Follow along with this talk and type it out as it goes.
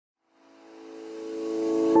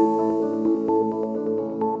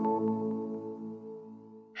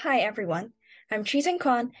Hi everyone, I'm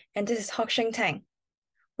Kwan and this is Hok Shing Tang.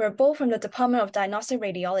 We're both from the Department of Diagnostic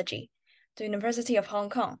Radiology, the University of Hong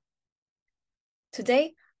Kong.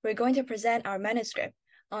 Today, we're going to present our manuscript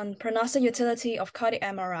on prognostic utility of cardiac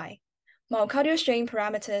MRI, myocardial strain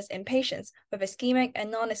parameters in patients with ischemic and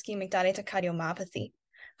non-ischemic dilated cardiomyopathy,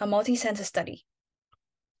 a multi-center study.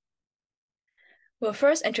 We'll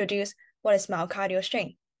first introduce what is myocardial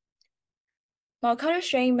strain. Myocardial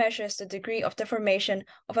strain measures the degree of deformation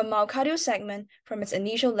of a myocardial segment from its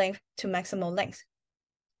initial length to maximal length.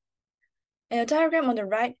 In the diagram on the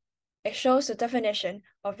right, it shows the definition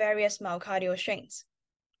of various myocardial strains.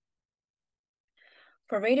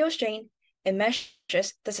 For radial strain, it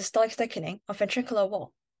measures the systolic thickening of ventricular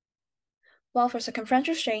wall, while for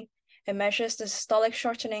circumferential strain, it measures the systolic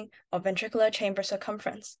shortening of ventricular chamber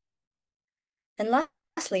circumference. And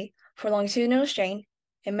lastly, for longitudinal strain,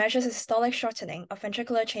 it measures the systolic shortening of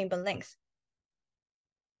ventricular chamber length.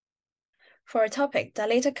 For our topic,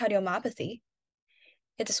 dilated cardiomyopathy,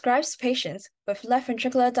 it describes patients with left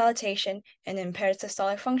ventricular dilatation and impaired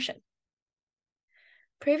systolic function.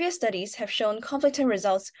 Previous studies have shown conflicting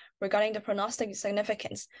results regarding the prognostic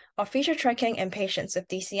significance of feature tracking in patients with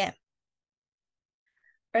DCM.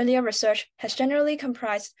 Earlier research has generally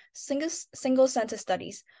comprised single-center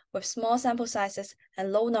studies with small sample sizes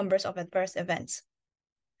and low numbers of adverse events.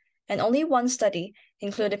 And only one study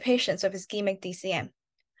included patients with ischemic DCM,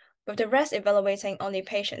 with the rest evaluating only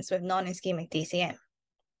patients with non-ischemic DCM.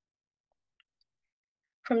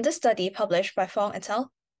 From this study published by Fong et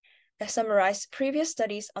al., it summarized previous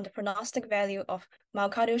studies on the prognostic value of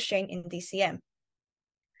myocardial strain in DCM.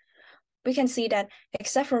 We can see that,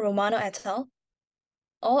 except for Romano et al.,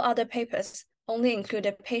 all other papers only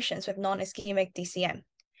included patients with non-ischemic DCM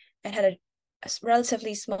and had a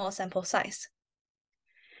relatively small sample size.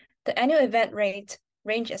 The annual event rate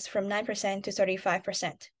ranges from 9% to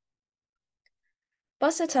 35%.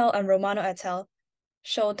 Bus et al. And Romano et al.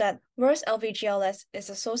 Showed that worse LVGLS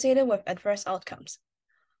is associated with adverse outcomes,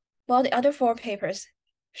 while the other four papers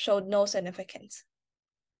showed no significance.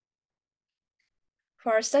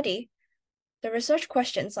 For our study, the research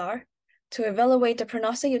questions are to evaluate the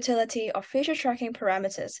prognostic utility of feature tracking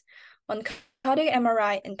parameters on cardiac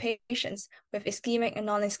MRI in patients with ischemic and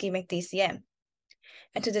non-ischemic DCM,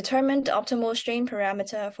 and to determine the optimal strain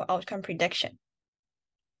parameter for outcome prediction.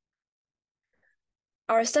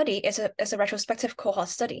 Our study is a retrospective cohort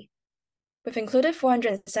study. We've included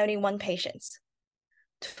 471 patients.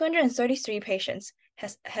 233 patients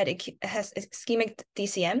has ischemic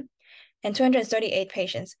DCM, and 238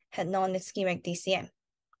 patients had non-ischemic DCM.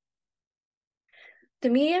 The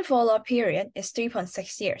median follow-up period is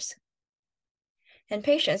 3.6 years, and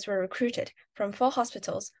patients were recruited from 4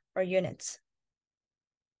 hospitals or units.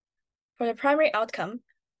 For the primary outcome,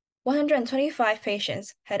 125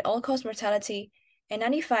 patients had all-cause mortality and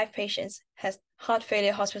 95 patients had heart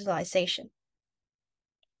failure hospitalization.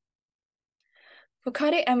 For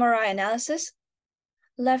cardiac MRI analysis,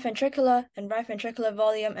 left ventricular and right ventricular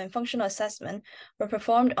volume and functional assessment were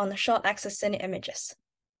performed on the short axis cine images.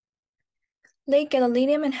 Late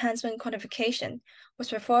gadolinium enhancement quantification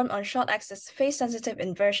was performed on short axis phase-sensitive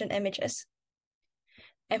inversion images.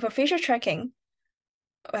 And for feature tracking,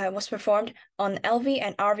 was performed on LV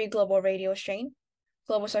and RV global radial strain,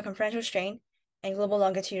 global circumferential strain, and global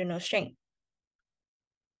longitudinal strain.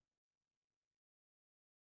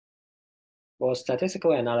 For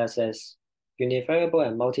statistical analysis, univariable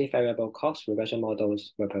and multivariable Cox regression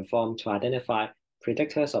models were performed to identify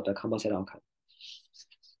predictors of the composite outcome.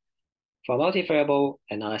 For multivariable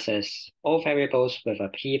analysis, all variables with a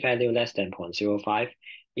p-value less than 0.05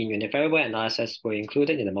 in univariable analysis were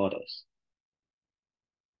included in the models.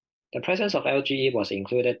 The presence of LGE was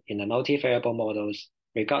included in the multivariable models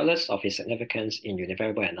regardless of its significance in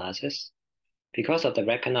univariable analysis, because of the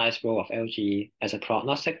recognized role of LGE as a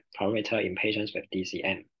prognostic parameter in patients with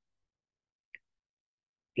DCM.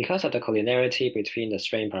 Because of the collinearity between the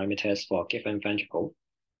strain parameters for a given ventricle,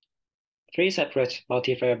 3 separate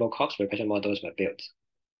multivariable Cox regression models were built,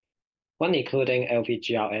 one including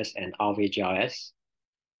LVGRS and RVGRS,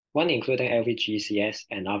 one including LVGCS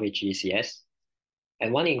and RVGCS,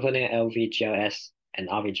 and one including LVGRS and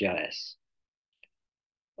RVGRS.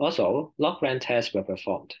 Also, log-rank tests were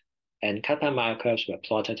performed, and Kaplan-Meier curves were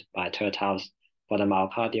plotted by tertiles for the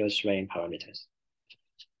myocardial strain parameters.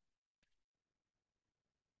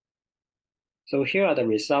 So here are the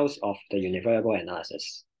results of the univariable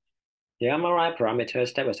analysis. The MRI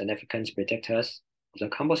parameters that were significant predictors of the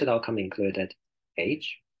composite outcome included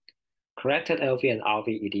age, corrected LV and RV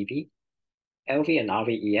EDV, LV and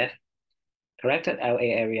RV EF, corrected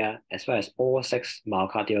LA area, as well as all 6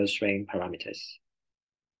 myocardial strain parameters.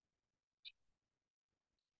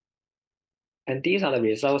 And these are the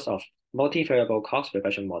results of multivariable Cox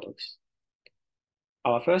regression models.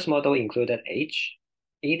 Our first model included H,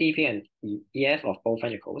 EDV and EF of both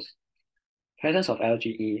ventricles, presence of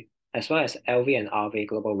LGE, as well as LV and RV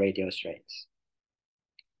global radial strains.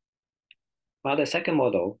 While the second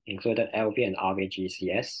model included LV and RV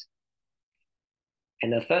GCS,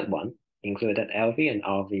 and the third one included LV and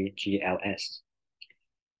RV GLS.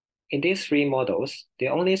 In these three models, the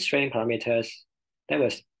only strain parameters that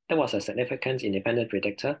was a significant independent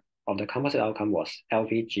predictor of the composite outcome was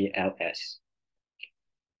LV-GLS.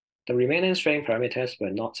 The remaining strain parameters were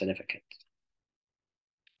not significant.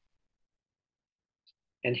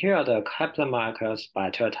 And here are the Kepler markers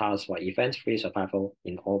by tertiles for event-free survival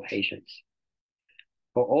in all patients.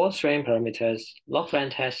 For all strain parameters,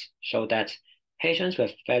 log-rank tests show that patients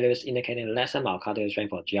with values indicating lesser myocardial strain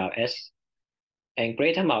for GLS and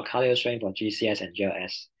greater myocardial strain for GCS and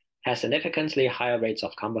GLS had significantly higher rates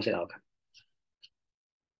of composite outcome.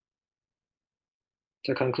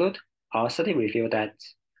 To conclude, our study revealed that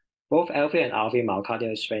both LV and RV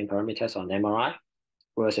myocardial strain parameters on MRI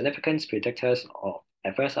were significant predictors of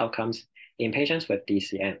adverse outcomes in patients with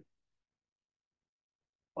DCM.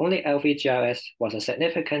 Only LV-GLS was a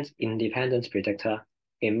significant independent predictor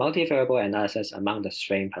in multivariable analysis among the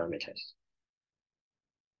strain parameters.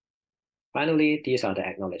 Finally, these are the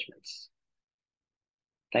acknowledgements.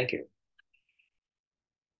 Thank you.